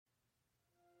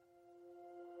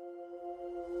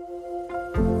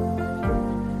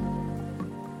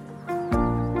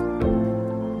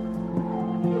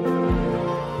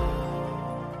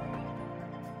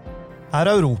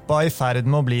Europa I ferd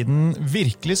med å bli den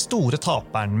virkelig store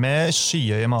taperen med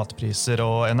skyhøye matpriser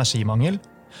og energimangel?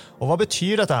 Og hva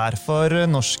betyr dette her for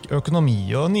norsk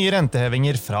økonomi og nye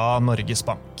rentehevinger fra Norges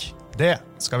Bank? Det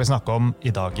skal vi snakke om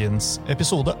I dagens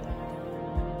episode.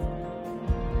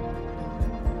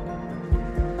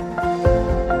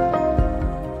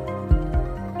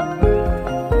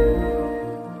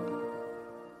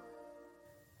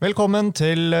 Velkommen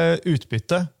til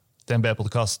Utbytte,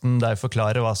 DNB-podcasten der jeg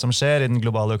forklarer hva som skjer I den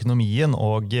globale økonomien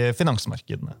og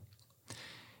finansmarkedene.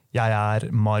 Jeg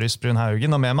Marius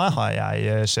Brun-Haugen, og med meg har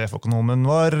jeg sjeføkonomen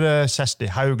vår, Kjersti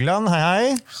Haugland. Hei,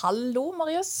 hei. Hallo,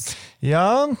 Marius.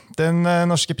 Ja, den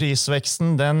norske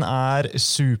prisveksten den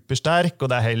supersterk,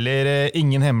 og det heller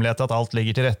ingen hemmelighet at alt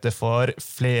ligger til rette for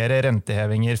flere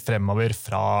rentehevinger fremover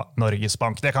fra Norges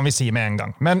Bank. Det kan vi si med en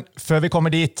gang. Men før vi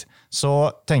kommer dit,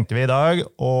 så tenkte vi I dag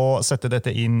å sette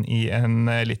dette inn I en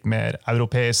litt mer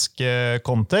europeisk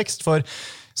kontekst, for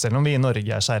selv om vi I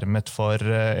Norge skjermet for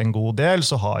en god del,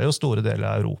 så har jo store deler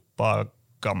av Europa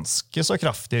ganske så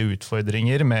kraftige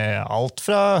utfordringer med alt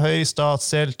fra høy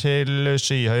statsgjeld til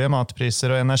skyhøye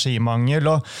matpriser og energimangel,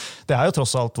 og det jo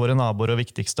tross alt våre naboer og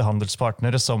viktigste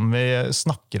handelspartnere som vi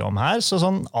snakker om her, så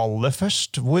sånn aller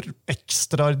først, hvor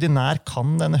ekstraordinær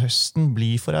kan denne høsten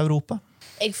bli for Europa?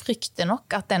 Jeg frykter nok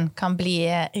at den kan bli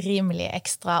rimelig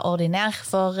ekstraordinær,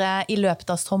 for I løpet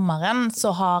av sommeren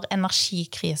så har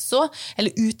energikrisen,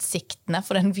 eller utsiktene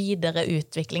for den videre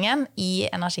utviklingen I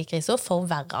energikrisen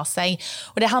forverret seg.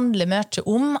 Og det handler mye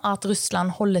om at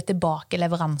Russland holder tilbake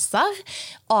leveranser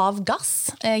av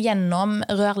gass gjennom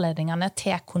rørledningene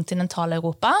til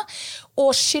kontinentaleuropa,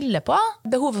 og skylder på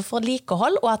behovet for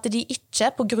vedlikehold, og at de ikke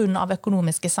på grunn av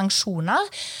økonomiske sanksjoner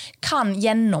kan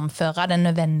gjennomføre den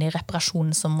nødvendige reparasjonen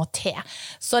som må til.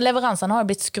 Så leveransene har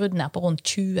blitt skrudd ned på rundt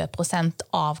 20%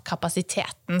 av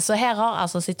kapasiteten. Så her har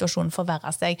altså situasjonen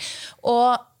forverret seg.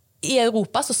 Og I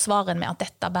Europa så svarer med at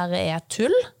dette bare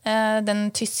tull.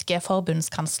 Den tyske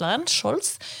forbundskansleren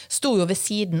Scholz stod jo ved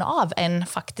siden av en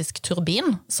faktisk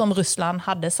turbin som Russland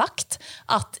hadde sagt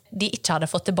at de ikke hadde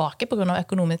fått tilbake på grunn av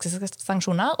økonomiske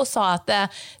sanksjoner, og sa at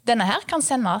denne her kan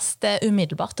sendes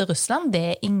umiddelbart til Russland,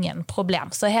 det ingen problem.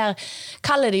 Så her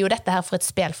kaller de jo dette her for et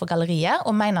spill for galleriet,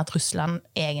 og mener at Russland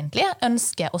egentlig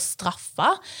ønsker å straffe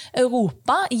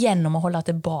Europa gjennom å holde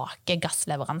tilbake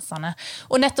gassleveransene.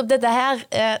 Og nettopp dette her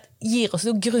gir oss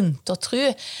jo grunn til å tro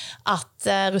at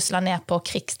Russland på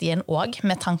krigsstien også,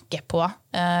 med tanke på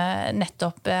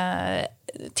nettopp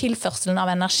tilførselen av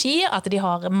energi, at de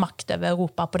har makt over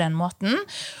Europa på den måten,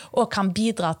 og kan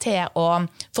bidra til å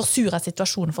forsure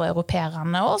situasjonen for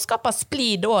europeerne, og skape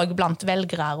splid også blant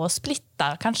velgere, og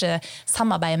splitte kanskje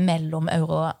samarbeidet mellom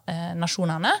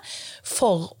euronasjonene,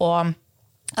 for å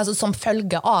altså som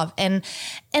følge av en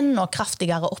enda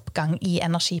kraftigere oppgang I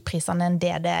energiprisene enn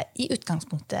det I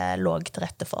utgangspunktet lå til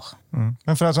rette for.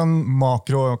 Men fra et sånn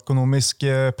makroøkonomisk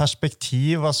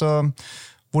perspektiv, altså,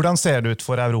 hvordan ser det ut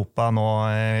for Europa nå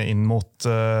inn mot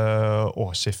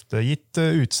årsskiftet, gitt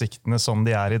utsiktene som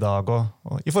de I dag,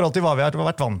 og I forhold til hva vi har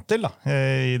vært vant til da,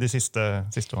 I de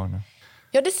siste årene?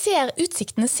 Ja,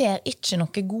 utsiktene ser ikke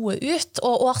noe gode ut,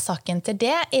 og årsaken til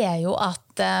det jo at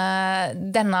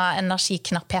denne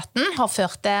energiknappheten har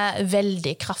ført til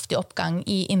veldig kraftig oppgang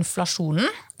I inflasjonen.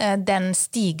 Den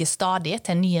stiger stadig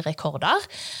til nye rekorder,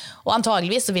 og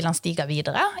antageligvis så vil den stige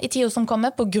videre I tiden som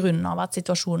kommer på grunn av at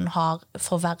situasjonen har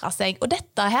forverret seg. Og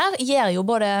dette her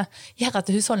gjør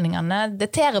at husholdningene,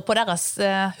 det terer på deres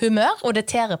humør, og det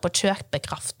terer på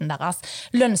kjøpekraften deres.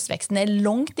 Lønnsveksten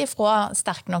langt ifra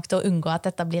sterk nok til å unngå at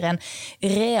dette blir en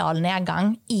real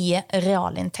nedgang I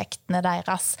realinntektene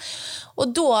deres. Og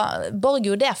da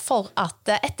borger jo det for at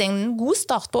etter en god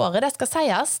start på året, det skal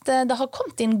sies, det har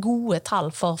kommet inn gode tall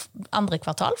for andre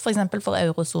kvartal, for eksempel for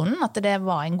eurozonen, at det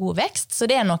var en god vekst. Så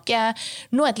det nok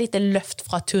nå et lite løft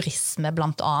fra turisme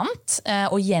blant annet,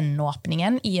 og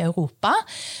gjenåpningen I Europa.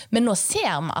 Men nå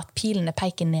ser vi at pilene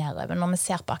peker nedover når vi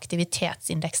ser på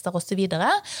aktivitetsindekser og så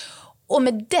videre. Og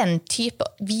med den type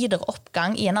videre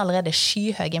oppgang I en allerede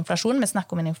skyhøy inflasjon, vi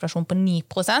snakker om en inflasjon på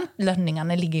 9%,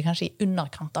 lønningene ligger kanskje I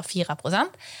underkant av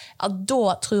 4%, ja, da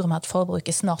tror vi at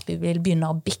forbruket snart vil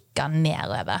begynne å bikke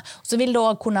nedover. Så vil det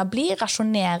også kunne bli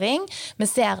rasjonering.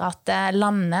 Vi ser at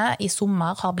landene I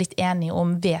sommer har blitt enige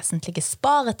om vesentlige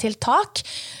sparetiltak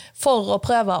for å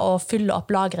prøve å fylle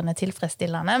opp lagrene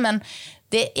tilfredsstillende, men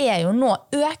det jo nå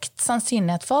økt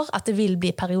sannsynlighet for at det vil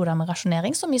bli perioder med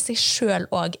rasjonering som I seg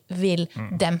selv også vil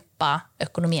dempe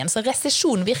økonomien. Så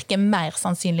resesjon virker mer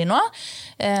sannsynlig nå,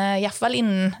 I hvert fall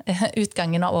innen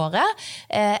utgangen av året,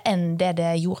 enn det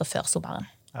gjorde før sommeren.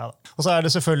 Ja. Og så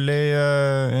det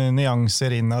selvfølgelig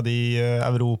nyanser innad i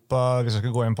Europa. Hvis vi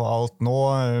skal gå inn på alt nå,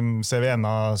 ser vi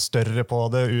enda større på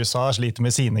det. USA sliter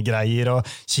med sine greier, og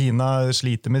Kina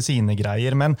sliter med sine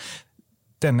greier. Men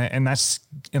denne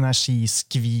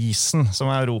energiskvisen som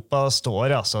Europa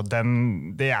står i, altså, det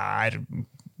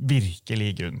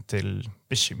virkelig grunn til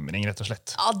bekymring, rett og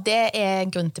slett. Ja, det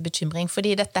grunn til bekymring,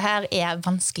 fordi dette her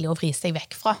vanskelig å vri seg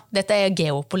vekk fra. Dette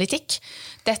geopolitikk.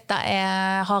 Dette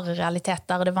harde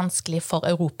realiteter, det vanskelig for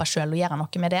Europa selv å gjøre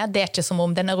noe med det. Det ikke som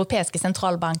om den europeiske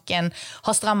sentralbanken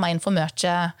har strammet inn for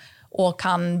mye og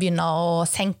kan begynne å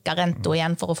senke renta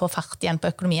igjen for å få fart igjen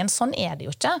på økonomien. Sånn det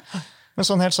jo ikke. Men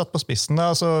sånn helt satt på spissen da,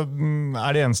 så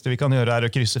det eneste vi kan gjøre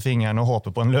å krysse fingrene og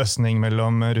håpe på en løsning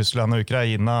mellom Russland og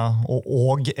Ukraina,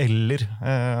 eller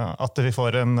at vi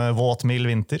får en våt, mild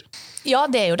vinter?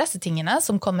 Ja, det jo disse tingene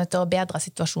som kommer til å bedre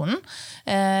situasjonen.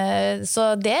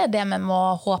 Så det det vi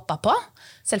må håpe på,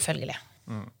 selvfølgelig.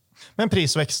 Men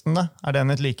prisveksten da, den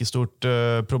et like stort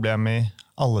problem i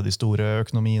alle de store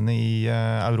økonomiene i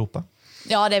Europa?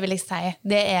 Ja, det vil jeg si.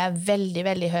 Det veldig,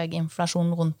 veldig høy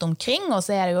inflasjon rundt omkring, og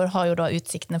så har jo da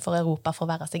utsiktene for Europa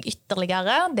forverret seg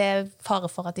ytterligere. Det fare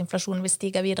for at inflasjonen vil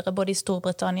stige videre både i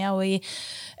Storbritannia og i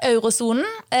eurozonen.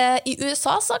 I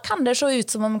USA så kan det se ut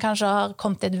som om vi kanskje har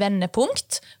kommet til et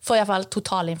vendepunkt for i hvert fall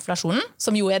totalinflasjonen,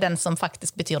 som jo den som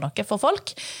faktisk betyr noe for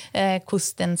folk,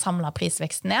 hvordan den samlede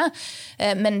prisveksten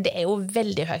Men det jo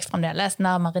veldig høyt fremdeles,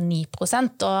 nærmere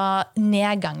 9%, og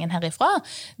nedgangen herifra,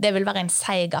 det vil være en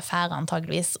seig affære antageligvis,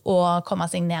 å komme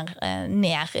seg ned i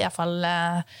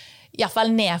hvert fall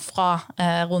ned fra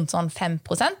rundt sånn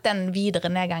 5%. Den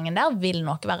videre nedgangen der vil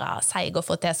nok være seig å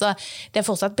få til. Så det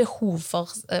fortsatt behov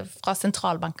for, fra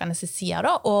sentralbankenes side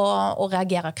da, å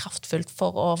reagere kraftfullt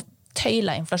for å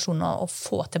tøyle inflasjonen og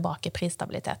få tilbake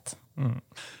prisstabilitet.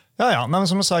 Ja, men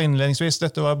som jeg sa innledningsvis,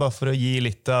 dette var bare for å gi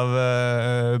litt av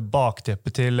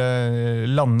bakteppet til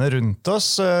landet rundt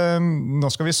oss. Nå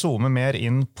skal vi zoome mer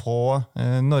inn på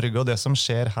Norge og det som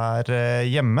skjer her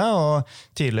hjemme. Og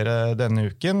tidligere denne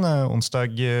uken,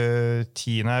 onsdag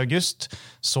 10. august,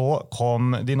 så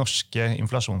kom de norske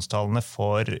inflasjonstallene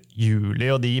for juli,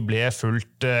 og de ble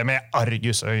fulgt med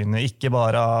argusøyne, ikke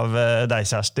bare av deg,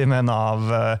 Kjersti, men av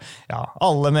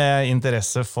alle med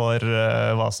interesse for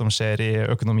hva som skjer i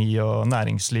økonomi og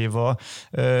næringsliv. Og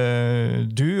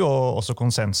du og også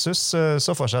Konsensus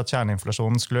så for seg at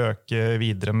kjerneinflasjonen skulle øke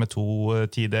videre med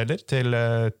 2 tideler til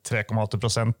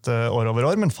 3,8% år over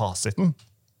år, men fasiten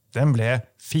den ble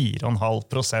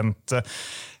 4,5%.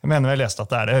 Jeg mener jeg leste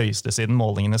at det det høyeste siden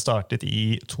målingene startet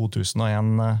i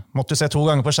 2001. Måtte du se 2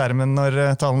 ganger på skjermen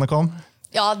når tallene kom?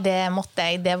 Ja, det måtte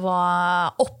jeg. Det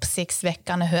var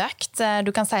oppsiktsvekkende høyt.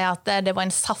 Du kan si at det var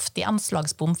en saftig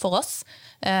anslagsbom for oss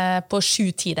på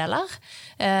 7 tideler.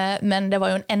 Men det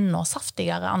var jo en enda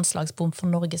saftigere anslagsbom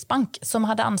for Norges Bank, som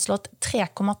hadde anslått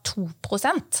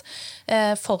 3,2%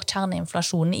 for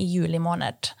kjerneinflasjonen i juli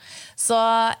måned. Så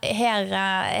her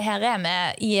vi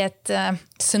i et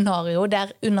scenario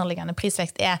der underliggende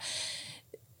prisvekst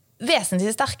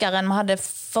vesentlig sterkere enn vi hadde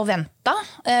forventet.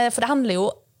 For det handler jo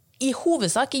i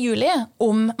hovedsak i juli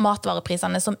om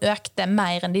matvareprisene som økte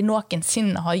mer enn de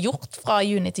noensinne har gjort fra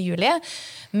juni til juli,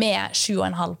 med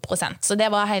 7,5%. Så det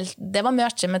var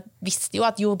mye. Vi visste jo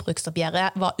at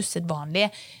jordbruksoppgjøret var usedvanlig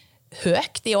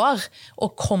høyt i år,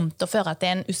 og kom til å føre til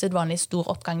en usedvanlig stor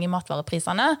oppgang i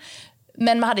matvareprisene.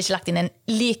 Men vi hadde ikke lagt inn en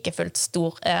like fullt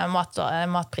stor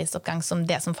matprisoppgang som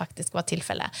det som faktisk var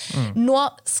tilfellet. Nå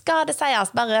skal det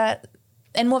sies bare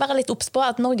en må være litt obs på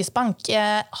at Norges Bank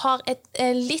har et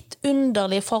litt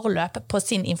underlig forløp på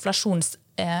sin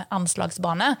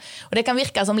inflasjonsanslagsbane. Og det kan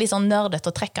virke som litt sånn nørdet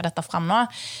å trekke dette frem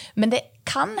nå. Men det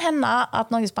kan hende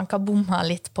at Norges Bank har bommet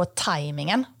litt på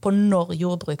timingen på når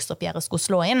jordbruksoppgjøret skulle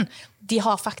slå inn. De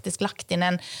har faktisk lagt inn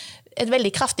et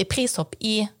veldig kraftig prishopp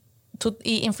i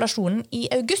inflasjonen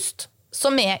i august,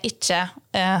 som vi ikke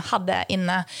hadde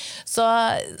inne. Så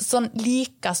sånn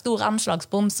like stor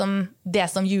anslagsbom som det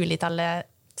som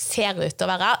julitallet ser ut til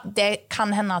å være, det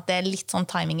kan hende at det litt sånn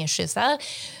timing issues her.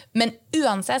 Men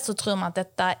uansett så tror vi at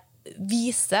dette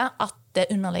viser at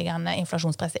det underliggende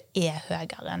inflasjonspresset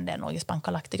høyere enn det Norges Bank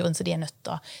har lagt til grunn, så de nødt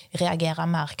til å reagere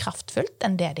mer kraftfullt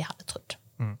enn det de hadde trodd.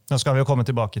 Nå skal vi jo komme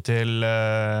tilbake til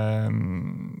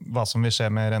hva som vil skje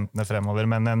med rentene fremover,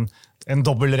 men en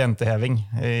dobbel renteheving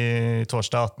i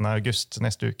torsdag 18. august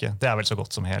neste uke, det vel så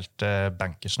godt som helt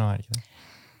bankers nå, ikke det?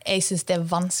 Jeg synes det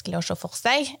vanskelig å se for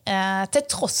seg, til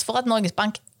tross for at Norges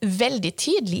Bank veldig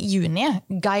tydelig i juni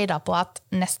guidet på at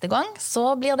neste gang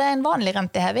så blir det en vanlig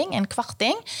renteheving, en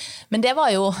kvarting. Men det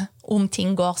var jo om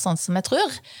ting går sånn som jeg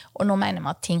tror. Og nå mener vi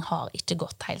at ting har ikke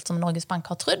gått helt som Norges Bank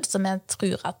har trodd, så vi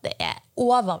tror at det er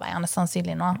overveiende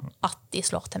sannsynlig nå at de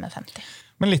slår til med 50.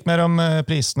 Men litt mer om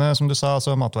prisene, som du sa,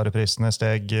 altså matvareprisene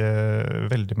steg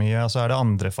veldig mye. Altså er det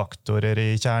andre faktorer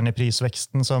i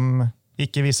kjerneprisveksten som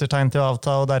ikke viser tegn til å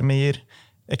avta og dermed gir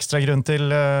ekstra grunn til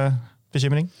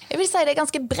bekymring? Jeg vil si det er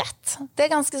ganske bredt. Det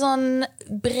er ganske sånn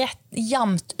bredt,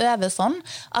 jevnt over sånn,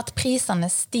 at prisene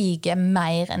stiger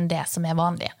mer enn det som er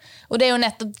vanlig. Og det er jo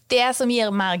nettopp det som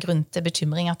gir mer grunn til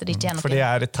bekymring. At det ikke er noe. For det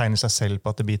er et tegn i seg selv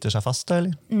på at det biter seg fast,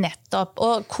 eller? Nettopp.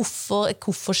 Og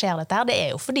hvorfor skjer dette her? Det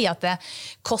er jo fordi at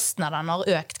kostnadene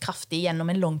har økt kraftig gjennom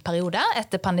en lang periode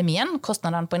etter pandemien.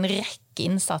 Kostnadene på en rekke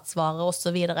innsatsvarer og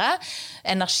så videre.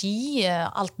 Energi,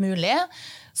 alt mulig.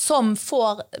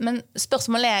 Men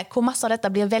spørsmålet er hvor masse av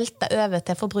dette blir veltet over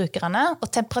til forbrukerne,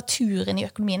 og temperaturen i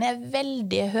økonomien er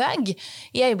veldig høy.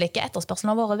 I øyeblikket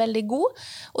etterspørselen har vært veldig god,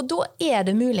 og da er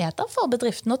det muligheter for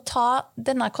bedriften å ta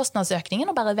denne kostnadsøkningen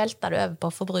og bare velte det over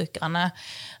på forbrukerne.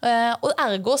 Og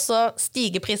ergo så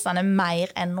stiger prisene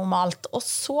mer enn normalt. Og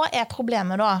så er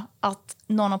problemet da at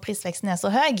når prisveksten er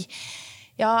så høy,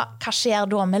 ja, hva skjer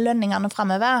da med lønningene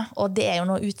fremover? Og det er jo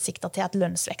noen utsikter til at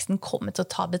lønnsveksten kommer til å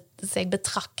ta seg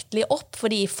betraktelig opp,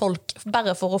 fordi folk,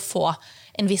 bare for å få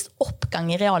en viss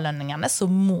oppgang i reallønningene, så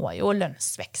må jo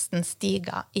lønnsveksten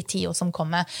stige i tiden som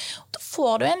kommer. Da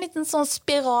får du en liten sånn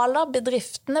spiral.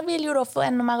 Bedriftene vil jo da få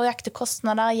enda mer økte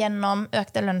kostnader gjennom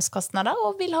økte lønnskostnader,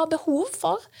 og vil ha behov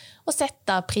for å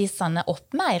sette prisene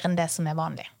opp mer enn det som er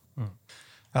vanlig.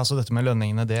 Ja, så dette med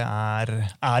lønningene, det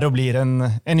er og blir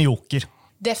en joker.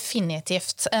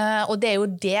 Definitivt. Og det er jo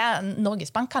det Norges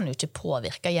Bank kan jo ikke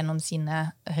påvirke gjennom sine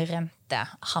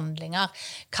rentehandlinger.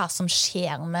 Hva som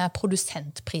skjer med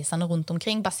produsentprisene rundt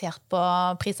omkring, basert på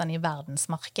prisene i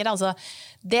verdensmarkedet. Altså,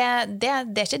 det er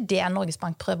ikke det Norges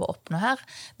Bank prøver å oppnå her.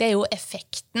 Det er jo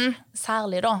effekten,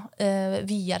 særlig da,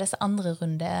 via disse andre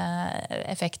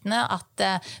rundeeffektene, at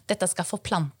dette skal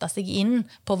forplante seg inn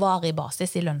på varig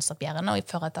basis i lønnsoppgjørene,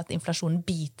 og føre til at inflasjonen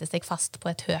biter seg fast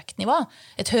på et høyt nivå.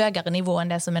 Et høyere nivå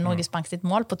enn det som er Norges Bank sitt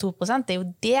mål på 2%. Det er jo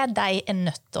det de er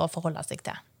nødt til å forholde seg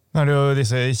til. Nå er det jo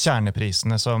disse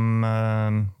kjerneprisene som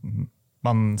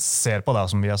man ser på, da,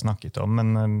 som vi har snakket om,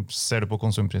 men ser du på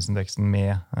konsumprisindeksen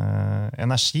med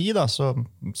energi, da,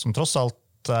 som tross alt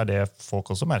er det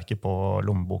folk også merker på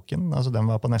lommeboken. Altså,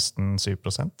 den var på nesten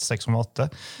 7%, 6,8%.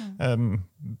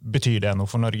 Betyr det noe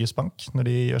for Norges Bank når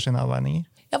de gjør sine avveininger?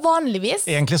 Ja, vanligvis.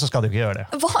 Egentlig så skal de ikke gjøre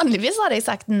det. Vanligvis hadde jeg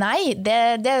sagt nei,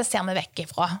 det ser vi vekk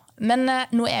ifra. Men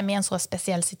nå er vi i en så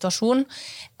spesiell situasjon.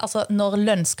 Altså, når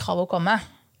lønnskravet kommer,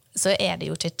 så er det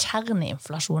jo ikke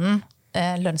kjerneinflasjonen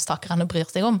lønnstakerne bryr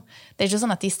seg om. Det er ikke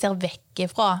sånn at de ser vekk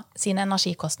fra sine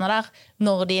energikostnader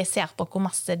når de ser på hvor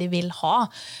masse de vil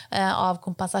ha av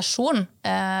kompensasjon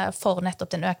for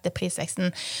nettopp den økte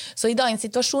prisveksten. Så i dagens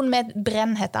situasjon med et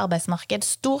brennhett arbeidsmarked,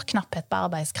 stor knapphet på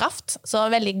arbeidskraft, så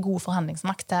veldig god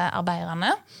forhandlingsmakt til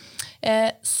arbeiderne,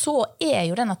 så er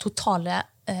jo denne totale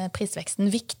prisveksten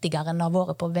viktigere enn det har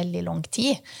vært på veldig lang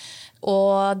tid.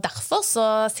 Og derfor så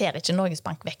ser ikke Norges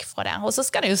Bank vekk fra det. Og så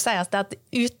skal det jo sies at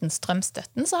uten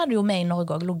strømstøtten så hadde jo vi i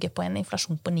Norge også ligget på en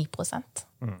inflasjon på 9%.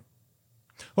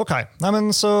 Ok,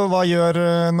 så hva gjør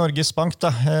Norges Bank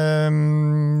da?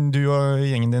 Du og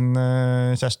gjengen din,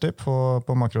 Kjersti,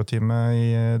 på makroteamet i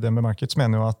DNB Markets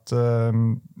mener jo at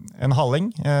en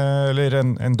halving, eller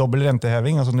en dobbel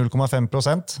renteheving, altså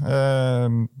 0,5%,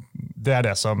 det er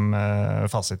det som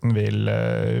fasiten vil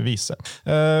vise.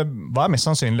 Hva er mest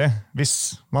sannsynlig?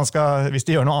 Hvis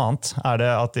de gjør noe annet, er det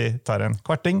at de tar en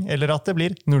kvarting, eller at det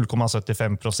blir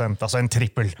 0,75%, altså en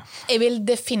trippel? Jeg vil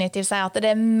definitivt si at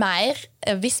det er mer.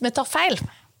 Hvis vi tar feil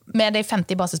med de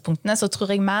 50 basispunktene, så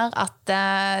tror jeg mer at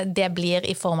det blir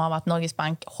i form av at Norges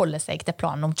Bank holder seg til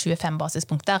planen om 25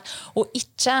 basispunkter, og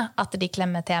ikke at de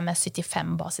klemmer til med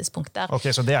 75 basispunkter.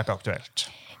 Ok, så det er ikke aktuelt?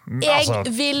 Vi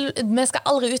skal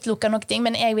aldri utelukke noe,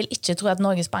 men jeg vil ikke tro at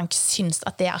Norges Bank syns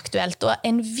at det er aktuelt. Og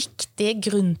en viktig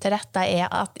grunn til dette er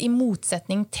at i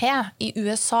motsetning til i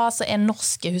USA så er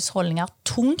norske husholdninger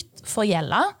tungt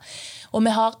forgjelda, og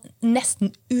vi har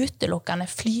nesten utelukkende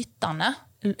flytende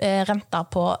renter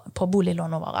på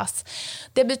boliglånet vårt.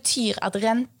 Det betyr at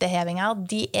rentehevinger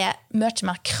de er mye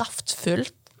mer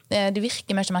kraftfullt Det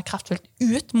virker mye mer kraftfullt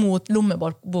ut mot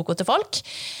lommeboka til folk.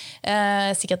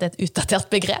 Sikkert et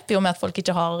utdatert begrep, i og med at folk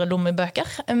ikke har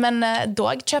lommebøker. Men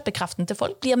dog, kjøpekraften til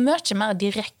folk blir mye mer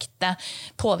direkte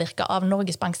påvirket av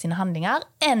Norges Bank sine handlinger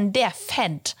enn det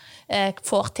Fed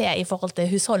får til i forhold til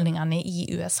husholdningene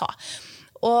i USA.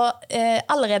 Og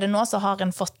allerede nå så har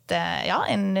en fått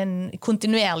en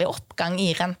kontinuerlig oppgang i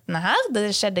rentene her.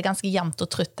 Det skjedde ganske jevnt og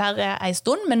trutt her en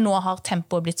stund, men nå har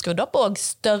tempoet blitt skrudd opp, og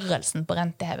størrelsen på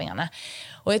rentehevingene.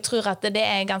 Og jeg tror at det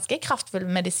er ganske kraftfull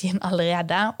medisin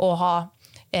allerede å ha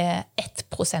 1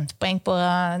 prosentpoeng på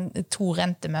to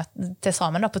rentemøter til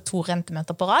sammen, på 2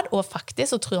 rentemøter på rad, og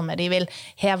faktisk så tror vi de vil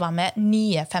heve med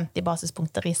nye 50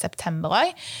 basispunkter i september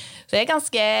også. Så det er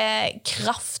ganske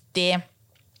kraftig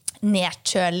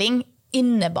nedkjøling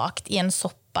innebakt i en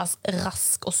såpass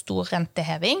rask og stor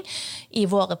renteheving i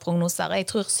våre prognoser. Jeg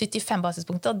tror 75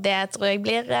 basispunkter, det tror jeg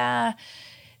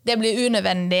blir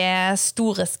unødvendig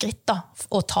store skritt da,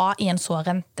 å ta i en så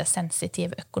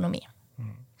rentesensitiv økonomi.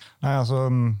 Nei, altså,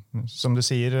 som du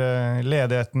sier,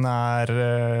 ledigheten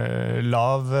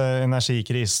lav,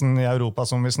 energikrisen i Europa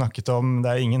som vi snakket om,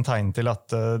 det ingen tegn til at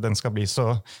den skal bli så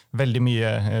veldig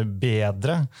mye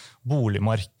bedre.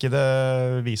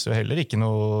 Boligmarkedet viser jo heller ikke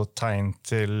noe tegn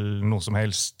til noe som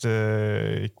helst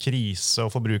krise, og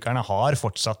forbrukerne har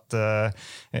fortsatt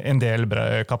en del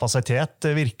kapasitet,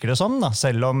 virker det som, da,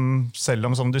 selv om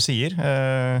som du sier,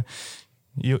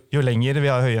 jo lenger vi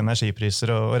har høye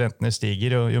energipriser og rentene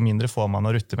stiger, jo mindre får man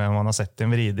å rutte med om man har sett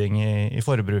en vridning i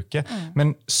forbruket.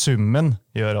 Men summen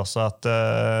gjør også at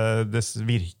det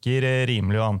virker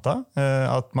rimelig å anta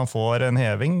at man får en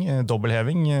heving,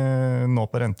 dobbeltheving, nå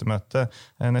på rentemøtet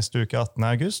neste uke 18.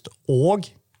 august,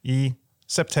 og i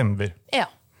september.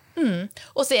 Ja.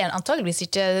 Og så antageligvis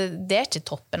ikke, det ikke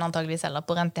toppen antageligvis heller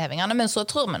på rentehevingene, men så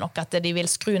tror vi nok at de vil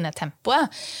skru ned tempoet.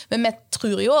 Men vi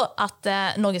tror jo at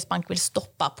Norges Bank vil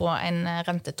stoppe på en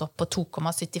rentetopp på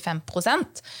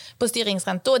 2,75% på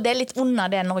styringsrente, og det litt under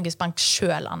det Norges Bank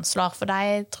selv anslår, for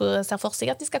de ser for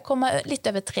seg at de skal komme litt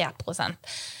over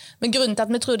 3%. Men grunnen til at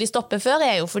vi tror de stopper før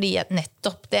jo fordi at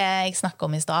nettopp det jeg snakker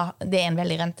om i sted, det en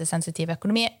veldig rentesensitiv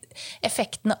økonomi.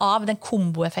 Effekten av den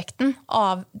komboeffekten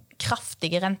av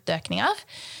kraftige renteøkninger,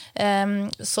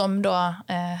 som da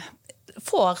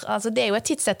får, altså det jo et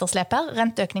tidsetterslep her,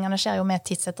 renteøkningene skjer jo med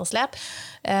tidsetterslep,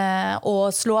 og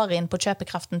slår inn på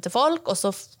kjøpekraften til folk, og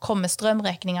så kommer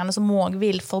strømrekningene som også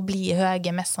vil forbli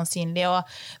høye, mest sannsynlig, og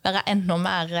være enda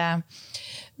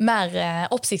mer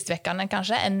oppsiktsvekkende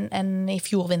kanskje enn i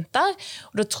fjor vinter.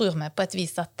 Og da tror vi på et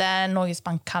vis at Norges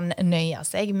Bank kan nøye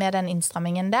seg med den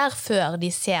innstrammingen der, før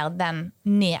de ser den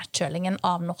nedkjølingen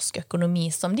av norsk økonomi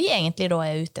som de egentlig da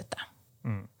ute etter.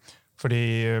 For de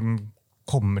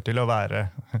kommer til å være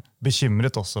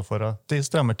bekymret også for at de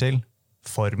strammer til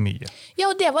for mye.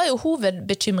 Ja, og det var jo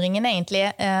hovedbekymringen egentlig.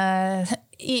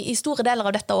 I store deler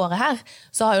av dette året her,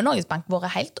 så har jo Norges Bank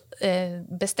vært helt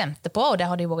bestemte på, og det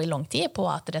har de vært i lang tid, på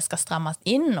at det skal strammes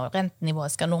inn, og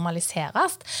rentenivået skal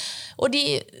normaliseres. Og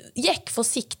de gikk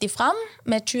forsiktig fram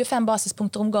med 25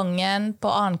 basispunkter om gangen på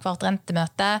annethvert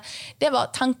rentemøte.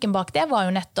 Tanken bak det var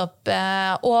jo nettopp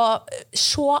å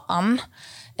se an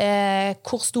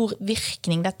hvor stor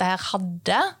virkning dette her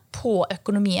hadde på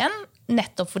økonomien,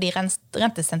 nettopp fordi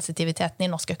rentesensitiviteten i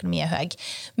norsk økonomi høy.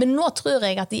 Men nå tror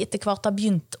jeg at de etter hvert har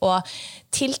begynt å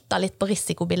tilte litt på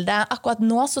risikobildet. Akkurat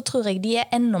nå så tror jeg de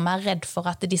enda mer redd for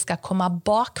at de skal komme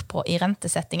bakpå i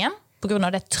rentesettingen, på grunn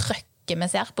av det trøkket vi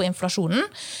ser på inflasjonen.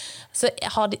 Så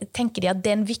tenker de at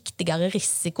det en viktigere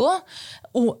risiko,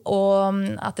 og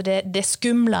at det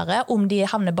skumlere om de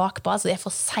havner bakpå, altså det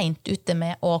for sent ute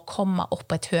med å komme opp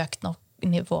på et høyt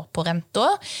nivå på renta,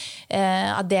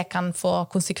 at det kan få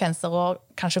konsekvenser og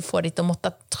kanskje få de til å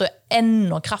måtte trø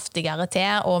enda kraftigere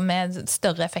til og med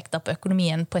større effekter på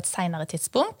økonomien på et senere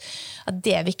tidspunkt. At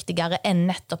det viktigere enn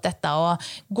nettopp dette å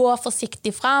gå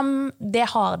forsiktig fram, det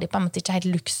har de på en måte ikke helt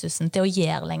luksusen til å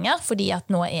gjøre lenger, fordi at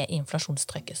nå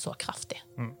inflasjonstrykket så kraftig.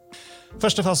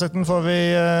 Første fasiten får vi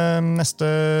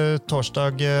neste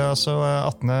torsdag, altså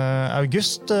 18.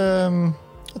 august.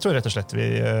 Jeg tror rett og slett vi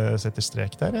setter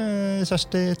strek der.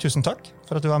 Kjersti, tusen takk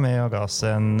for at du var med og ga oss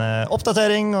en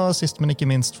oppdatering, og sist, men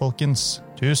ikke minst, folkens,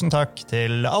 tusen takk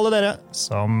til alle dere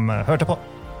som hørte på.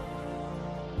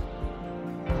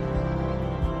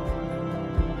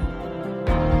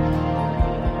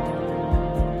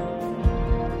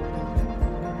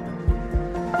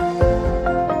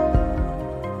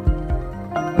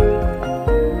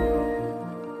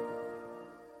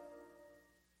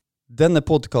 Denne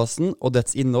podcasten og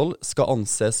dets innhold skal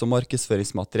anses som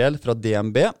markedsføringsmateriell fra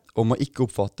DNB og må ikke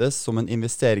oppfattes som en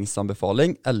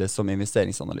investeringsanbefaling eller som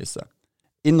investeringsanalyse.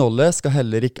 Innholdet skal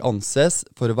heller ikke anses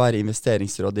for å være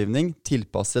investeringsrådgivning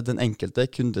tilpasset den enkelte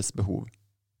kundes behov.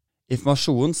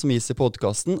 Informasjonen som gis i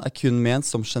podcasten er kun ment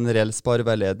som generell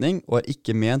spareveiledning og er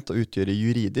ikke ment å utgjøre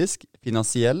juridisk,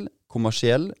 finansiell,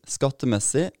 kommersiell,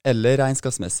 skattemessig eller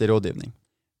regnskapsmessig rådgivning.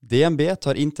 DNB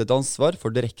tar intet ansvar for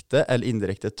direkte eller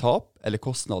indirekte tap eller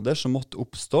kostnader som måtte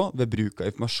oppstå ved bruk av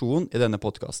informasjon i denne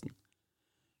podcasten.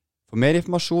 For mer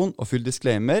informasjon og full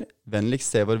disclaimer,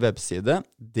 vennligst se vår webside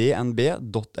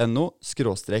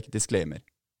dnb.no/disclaimer.